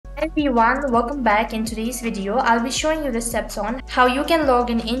Hi everyone, welcome back. In today's video, I'll be showing you the steps on how you can log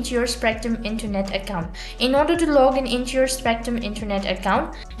in into your Spectrum Internet account. In order to log in into your Spectrum Internet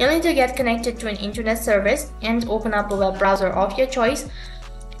account, you'll need to get connected to an internet service and open up a web browser of your choice.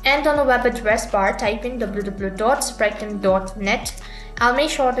 And on the web address bar, type in www.spectrum.net. I'll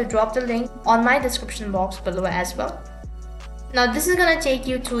make sure to drop the link on my description box below as well. Now this is going to take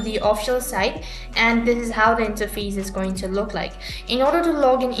you to the official site, and this is how the interface is going to look like. In order to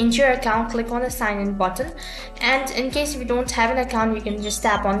log in into your account, click on the sign in button, and in case if you don't have an account, you can just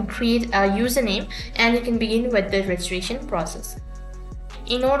tap on create a username and you can begin with the registration process.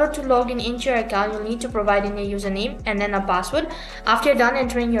 In order to log in into your account, you'll need to provide in a username and then a password. After you're done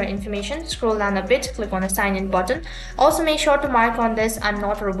entering your information, scroll down a bit, click on the sign in button. Also make sure to mark on this I'm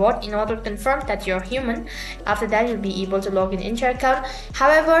not a robot in order to confirm that you're human. After that, you'll be able to log in into your account.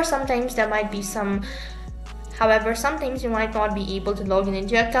 However, sometimes you might not be able to log in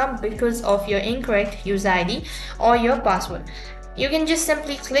into your account because of your incorrect user ID or your password. You can just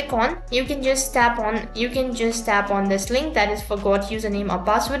simply tap on this link that is forgot username or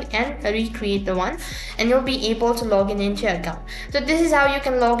password and recreate the one, and you'll be able to log in into your account. So this is how you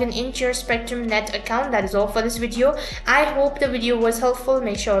can log in into your Spectrum Net account. That is all for this video. I hope the video was helpful.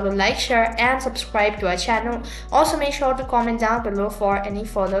 Make sure to like, share and subscribe to our channel. Also make sure to comment down below for any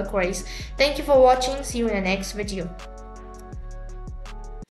further queries. Thank you for watching. See you in the next video.